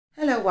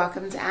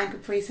welcome to Anchor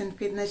Praise and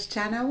Fitness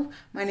channel.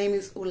 My name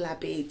is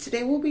Ulabi.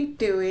 Today we'll be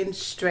doing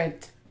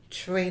strength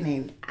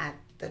training at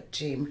the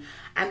gym.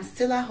 I'm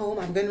still at home.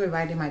 I'm going to be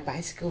riding my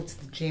bicycle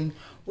to the gym,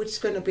 which is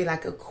going to be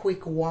like a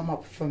quick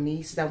warm-up for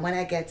me, so that when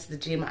I get to the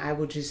gym I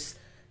will just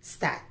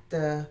start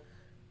the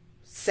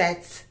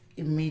sets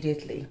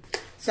immediately.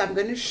 So I'm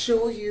going to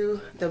show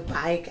you the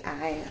bike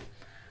I am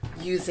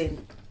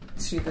using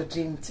to the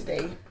gym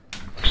today.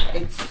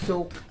 It's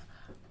so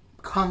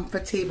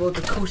comfortable,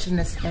 the cushion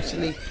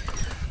especially.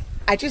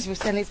 I just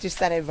recently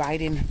started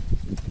riding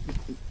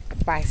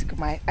a bicycle.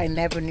 I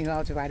never knew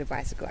how to ride a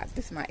bicycle at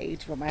this my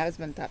age, but my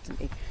husband taught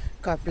me.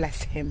 God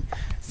bless him.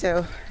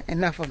 So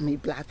enough of me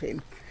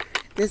blabbing.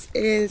 This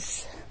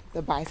is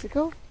the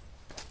bicycle.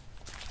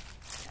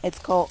 It's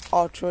called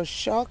Ultra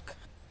Shock.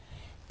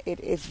 It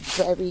is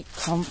very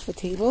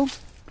comfortable.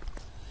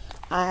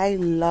 I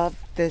love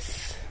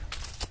this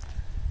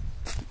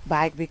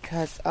bike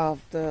because of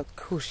the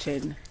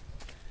cushion.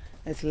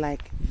 It's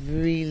like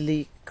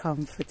really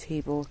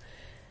comfortable,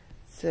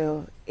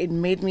 so it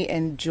made me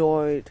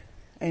enjoy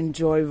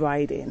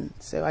riding.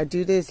 So I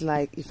do this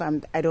like if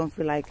I don't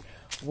feel like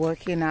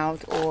working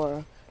out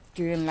or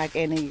doing like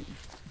any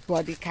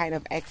body kind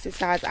of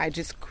exercise, I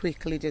just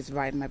quickly just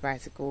ride my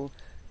bicycle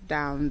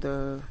down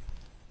the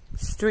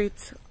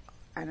street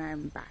and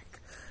I'm back.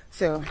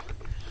 So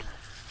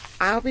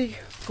I'll be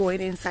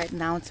going inside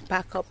now to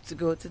pack up to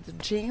go to the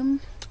gym,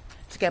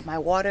 to get my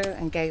water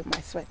and get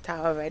my sweat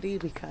towel ready,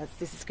 because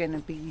this is going to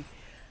be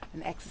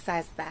an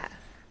exercise that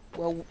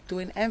we're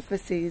doing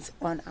emphasis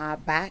on our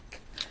back.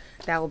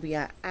 That will be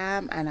our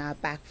arm and our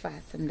back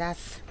fast, and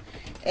that's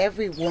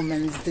every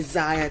woman's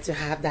desire, to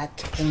have that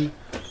toned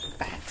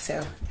back.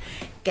 So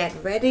get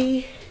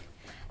ready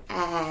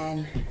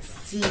and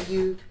see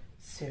you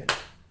soon.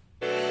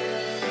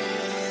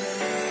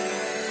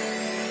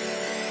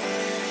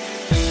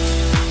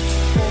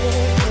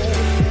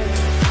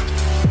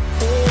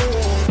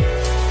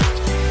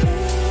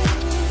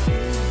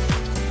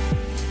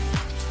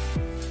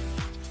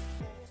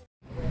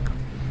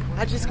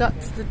 I just got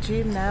to the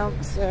gym now,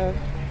 so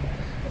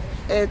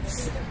I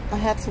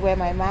had to wear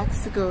my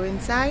mask to go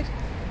inside.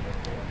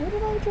 Where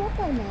did I drop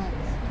my mask?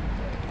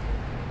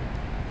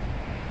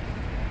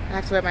 I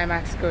have to wear my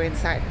mask to go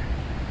inside.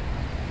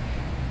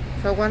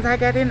 So once I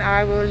get in,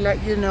 I will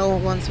let you know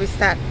once we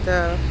start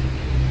the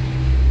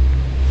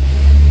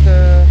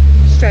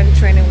strength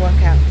training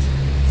workout.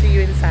 See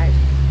you inside.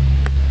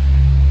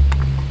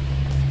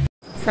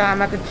 So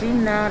I'm at the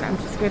gym now, and I'm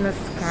just going to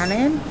scan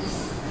in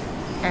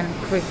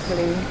and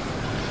quickly.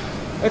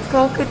 It's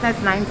called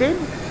Fitness 19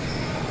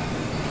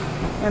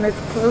 and it's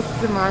close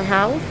to my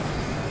house.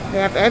 They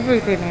have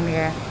everything in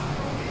here.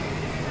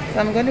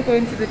 So I'm going to go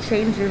into the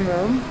changing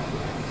room.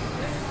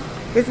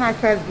 This is my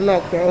first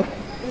vlog though.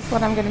 This is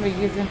what I'm going to be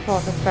using for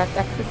the first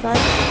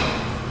exercise.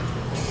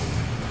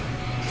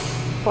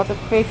 For the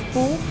face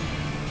pull,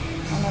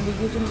 I'm going to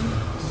be using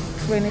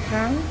 20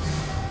 pounds.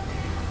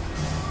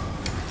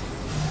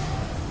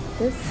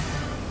 This.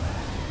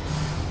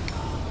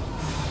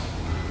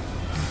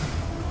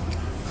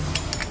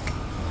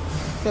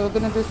 So we're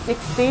gonna do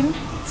 16,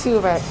 2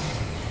 reps.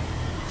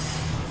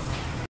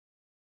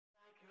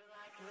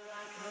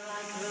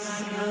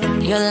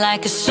 You're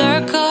like a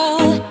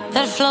circle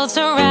that floats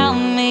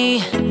around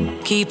me,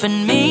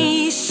 keeping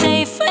me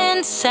safe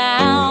and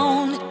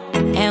sound.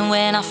 And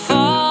when I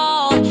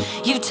fall,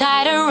 you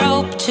tied a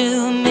rope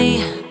to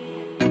me.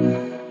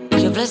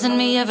 You're blessing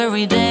me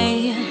every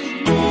day.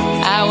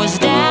 I was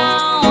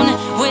down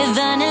with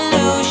an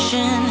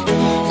illusion,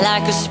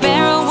 like a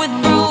sparrow with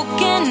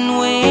broken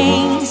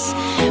wings.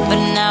 But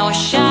now I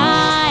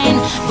shine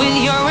with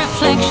your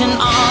reflection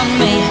on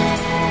me.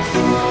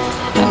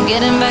 I'm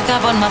getting back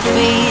up on my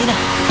feet.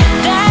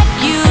 That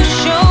you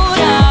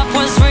showed up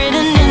was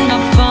written in my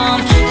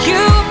palm.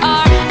 You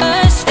are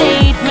a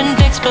statement,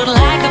 explode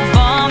like a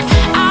bomb.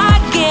 I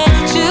get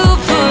to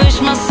push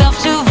myself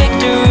to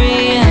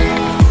victory.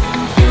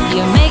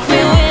 You make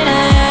me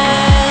winner.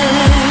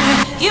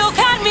 You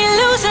cut me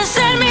loose and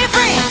set me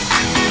free.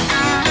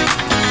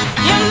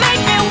 You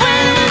make me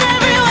win in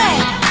every way.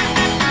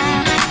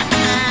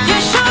 You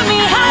showed me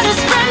how to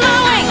spread my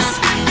wings.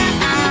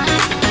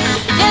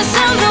 Yes,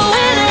 I'm the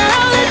winner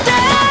of the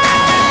day.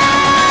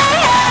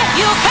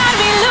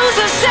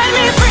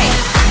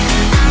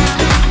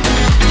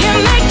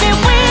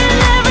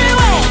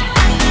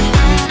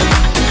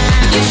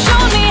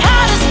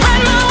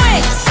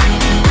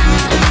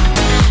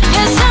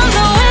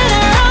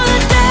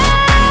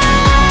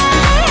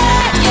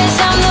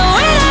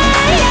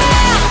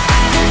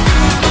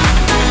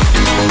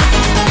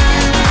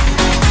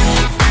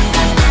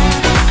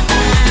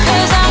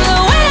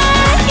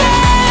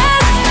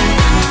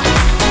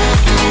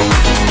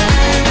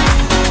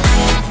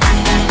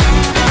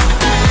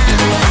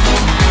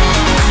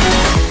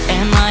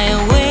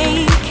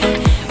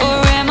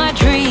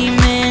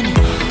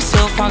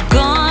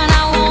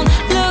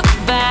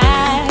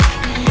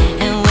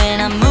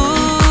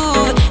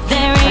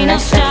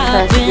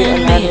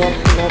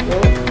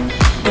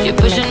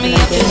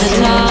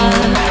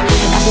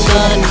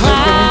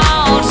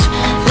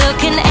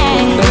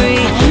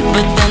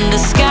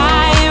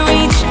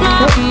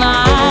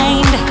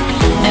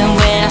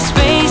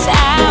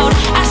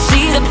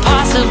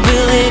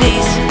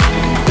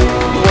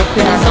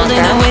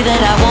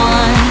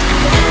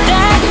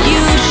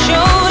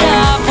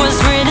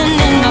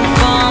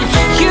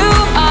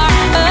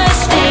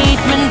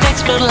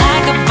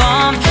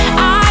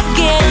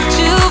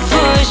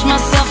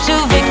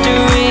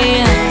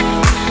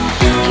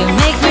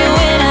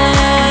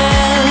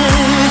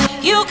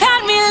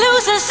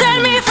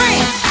 set me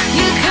free.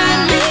 You cut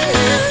me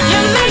loose. You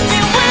make me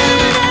win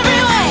in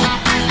every way.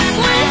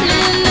 Win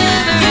in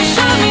every way. You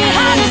show me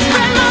how to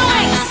spread my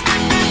wings.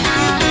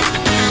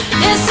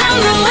 Yes, I'm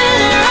the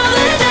winner of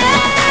the day.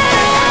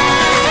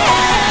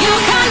 You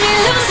cut me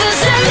loose and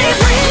set me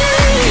free.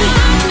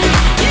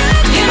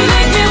 You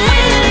make me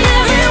win in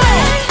every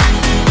way.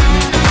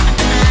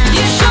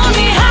 You show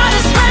me how to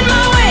spread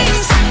my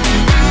wings.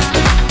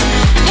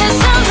 Yes,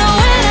 I'm the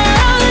winner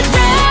of the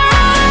day.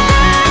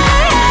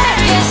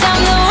 Yes, I'm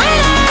the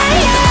winner,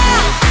 yeah.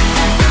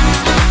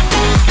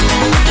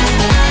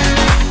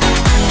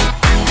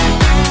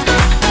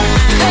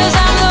 'Cause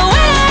I'm the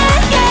winner,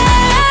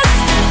 yes.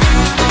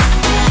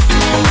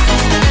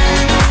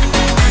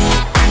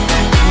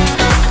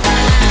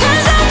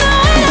 'Cause I'm the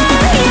winner,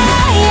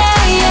 yeah,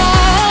 yeah, yeah.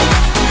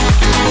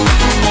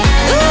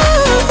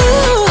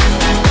 Ooh,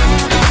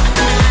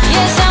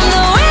 yes, I'm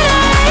the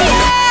winner,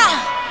 yeah.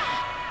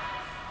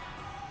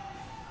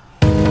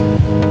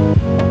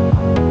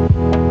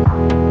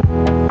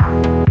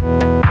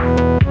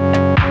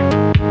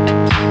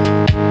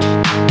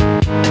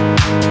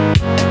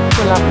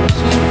 Pull up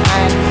machine,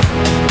 and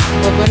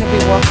we're going to be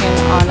working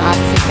on our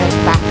seated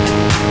back.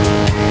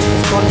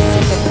 It's called a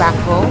seated back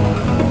row.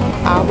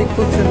 I'll be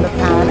putting the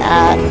pound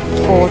at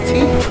 40.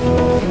 You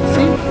can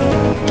see.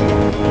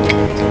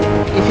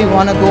 If you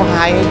want to go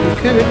higher, you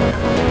could,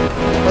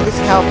 but this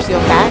helps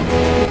your back.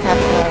 Look at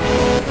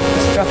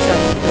the structure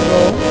of the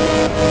row.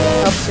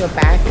 Helps your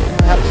back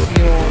and helps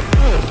you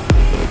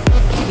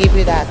give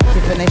you that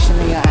definition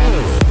in your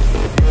hands.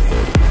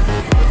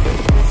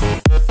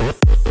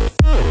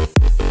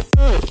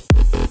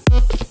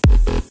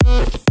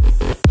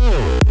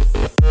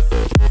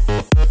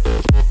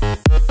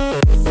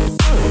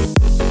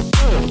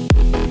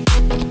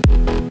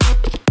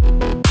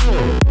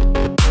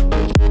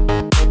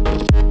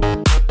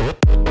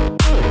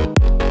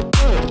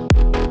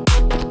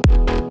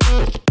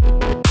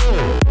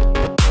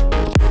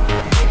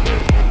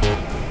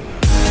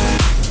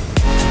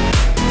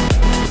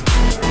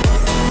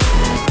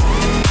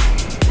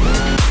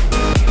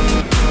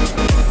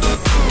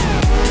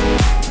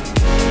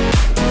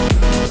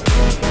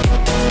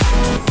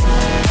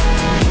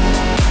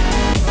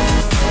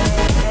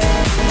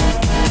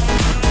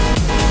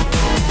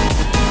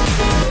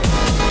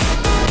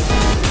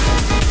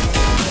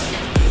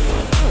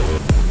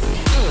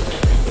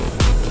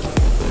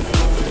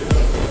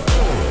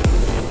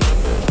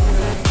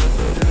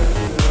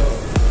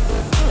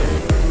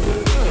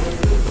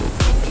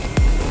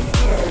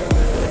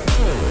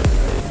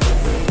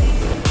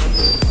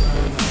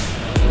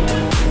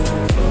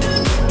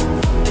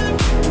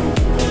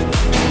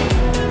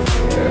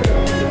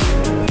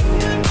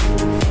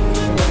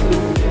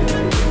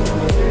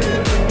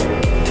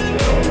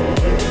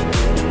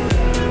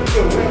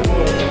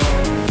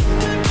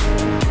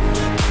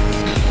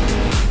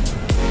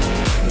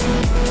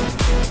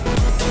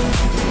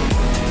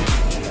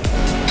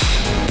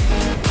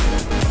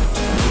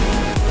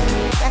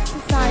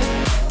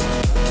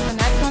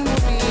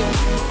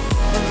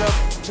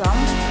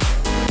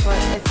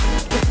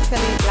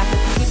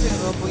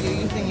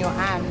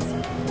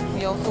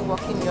 Also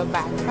working your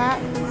back fat.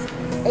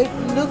 It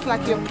looks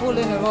like you're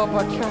pulling a rope,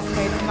 but trust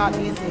me, it's not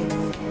easy.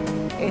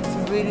 It's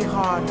really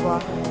hard,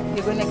 but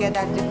you're going to get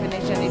that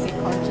definition if you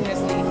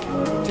continuously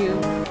do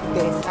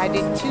this. I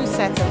did 2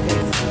 sets of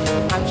this.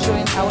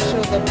 I will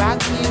show the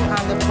back view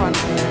and the front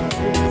view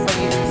for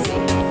you to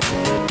see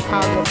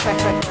how your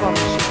perfect form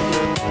should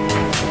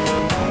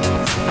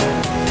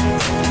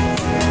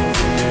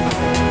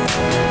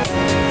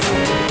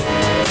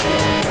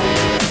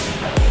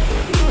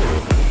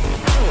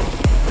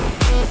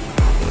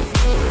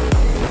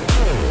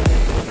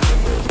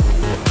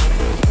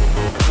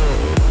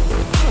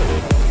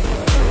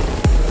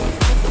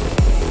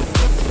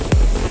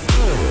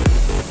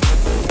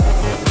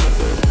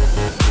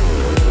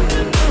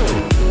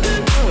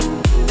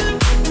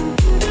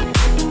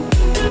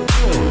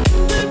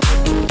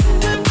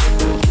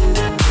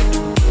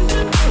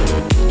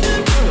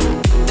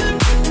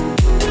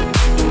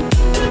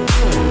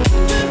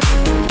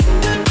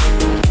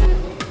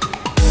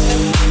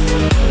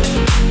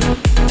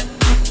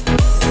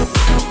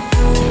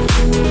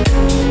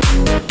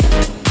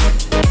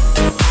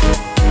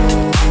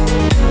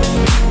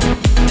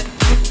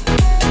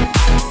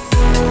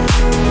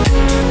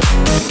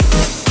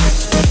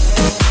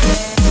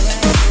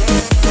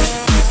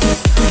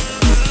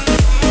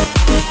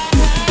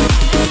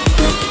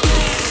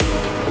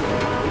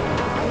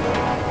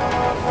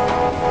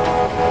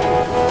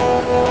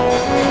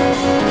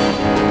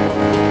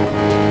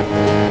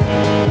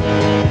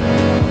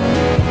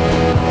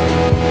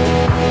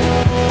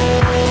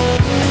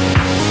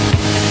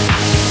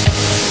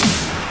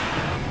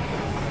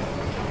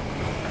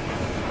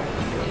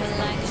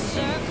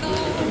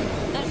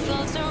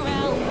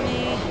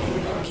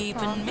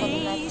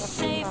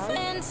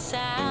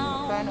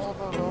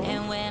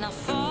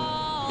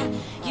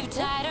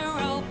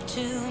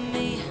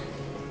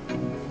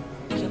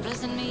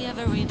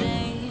every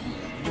day.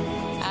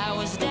 I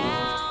was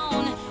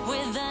down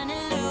with an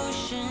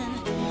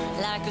illusion.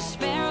 like a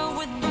sparrow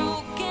with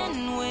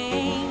broken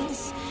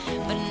wings.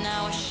 But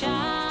now I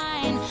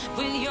shine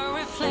with your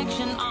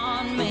reflection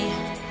on me.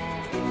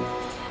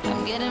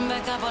 I'm getting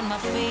back up on my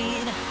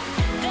feet.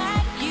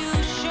 That you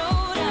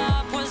showed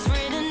up was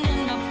written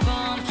in my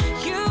palm.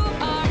 You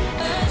are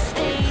a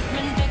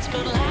statement that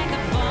explode like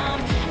a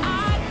bomb.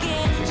 I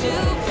get to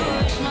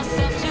push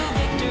myself to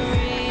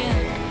victory.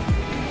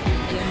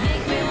 You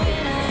make me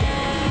winner.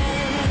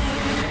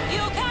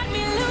 You cut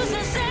me loose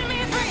and set me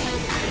free.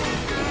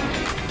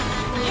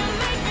 You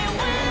make me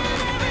win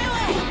every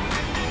way.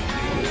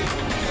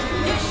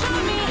 You show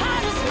me how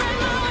to spread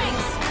my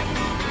wings.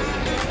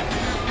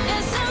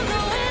 Yes, I'm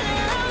the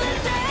winner of the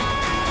day.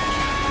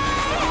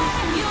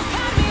 You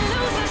cut me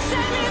loose and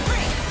set me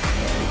free.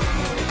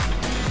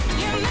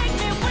 You make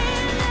me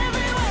win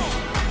every way.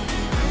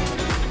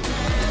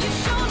 You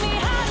show me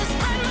how to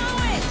spread my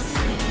wings.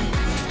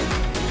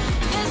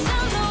 Yes,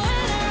 I'm the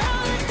winner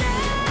of the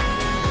day.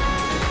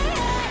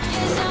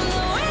 Yes, I'm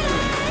the winner.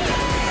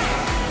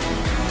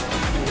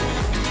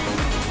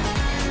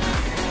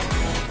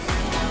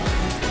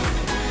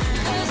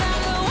 Cause I'm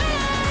the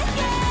winner,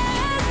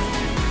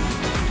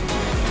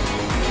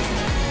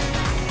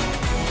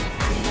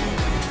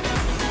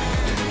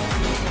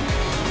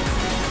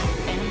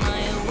 Am I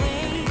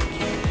awake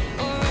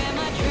or am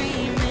I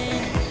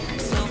dreaming?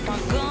 So far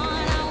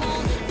gone, I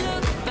won't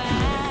look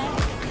back.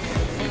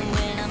 And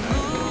when I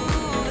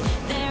move,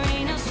 there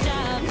ain't no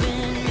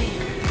stopping me.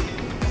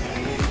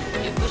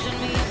 You're pushing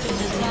me up to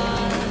the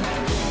top.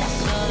 I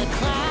saw the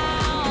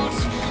clouds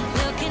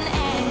looking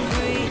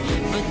angry,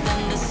 but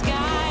then the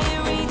sky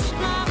reached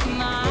my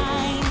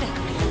mind.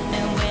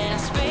 And when I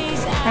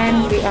space out, And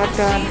we are I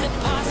done. see the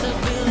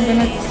I'm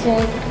gonna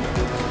possibility.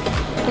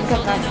 pick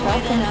up my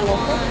stuff from the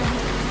locker,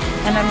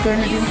 and I'm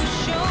going to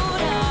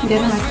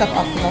get my stuff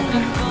off the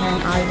locker, and then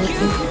I will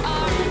do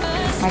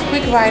my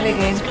quick ride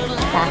again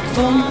back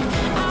home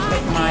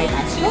with my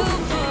bicycle.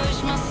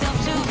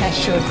 I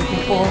showed you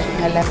before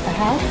I left the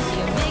house.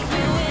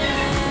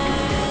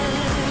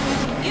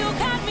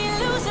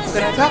 I'm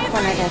gonna talk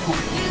when I get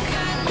home.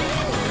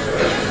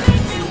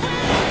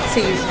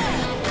 See you soon.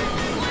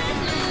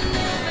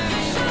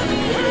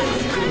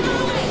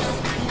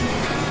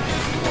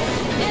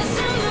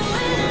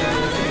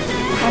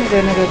 I'm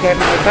gonna go get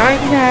my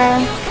bike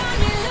now.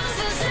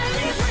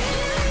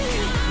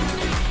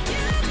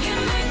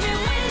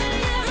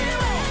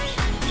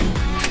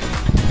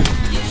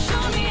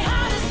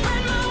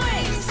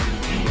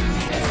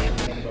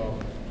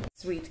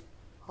 Sweet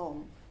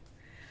home.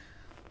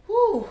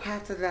 Whew,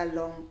 after that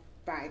long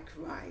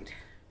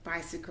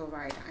bicycle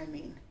ride, I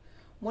mean.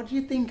 What do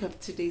you think of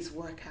today's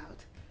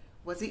workout?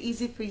 Was it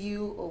easy for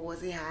you, or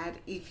was it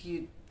hard if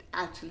you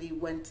actually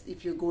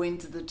if you're going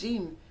to the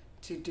gym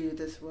to do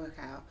this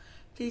workout?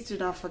 Please do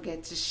not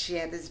forget to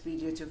share this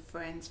video to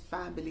friends,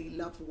 family,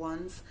 loved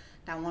ones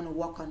that want to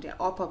work on their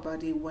upper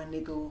body when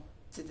they go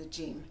to the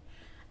gym.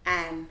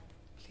 And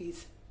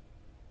please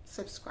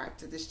subscribe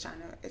to this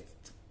channel.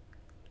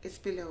 It's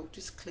below.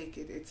 Just click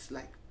it. It's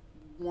like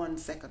 1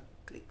 second.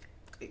 Click,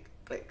 click,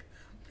 click.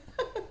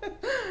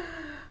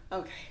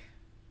 Okay.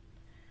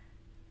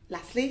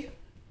 Lastly,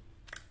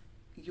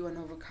 you are an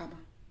overcomer.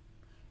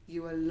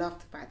 You are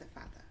loved by the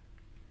Father.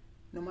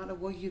 No matter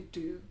what you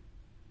do,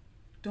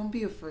 don't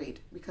be afraid,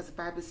 because the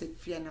Bible said,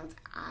 fear not,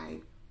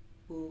 I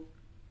will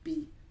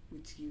be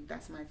with you.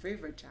 That's my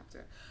favorite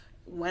chapter.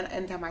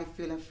 Anytime I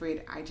feel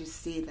afraid, I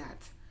just say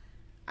that.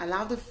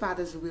 Allow the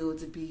Father's will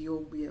to be your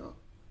will.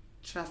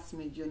 Trust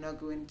me, you're not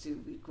going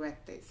to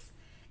regret this.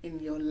 In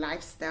your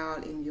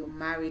lifestyle, in your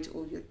marriage,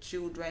 or your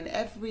children,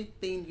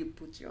 everything you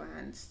put your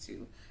hands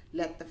to,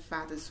 let the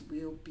Father's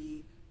will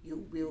be your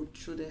will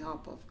through the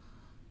help of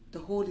the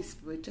Holy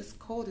Spirit. Just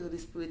call the Holy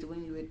Spirit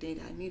when you are dead.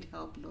 I need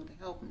help, Lord,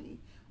 help me.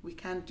 We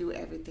can't do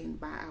everything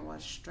by our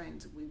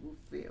strength. We will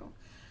fail.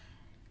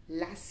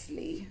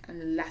 Lastly,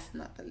 and last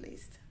not the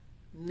least,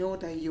 know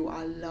that you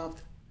are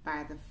loved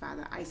by the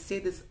Father. I say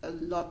this a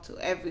lot to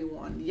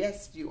everyone.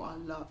 Yes, you are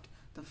loved.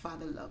 The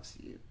Father loves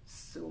you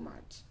so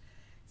much.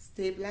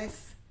 Stay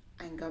blessed,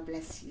 and God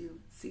bless you.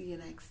 See you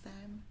next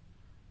time.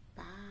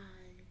 Bye.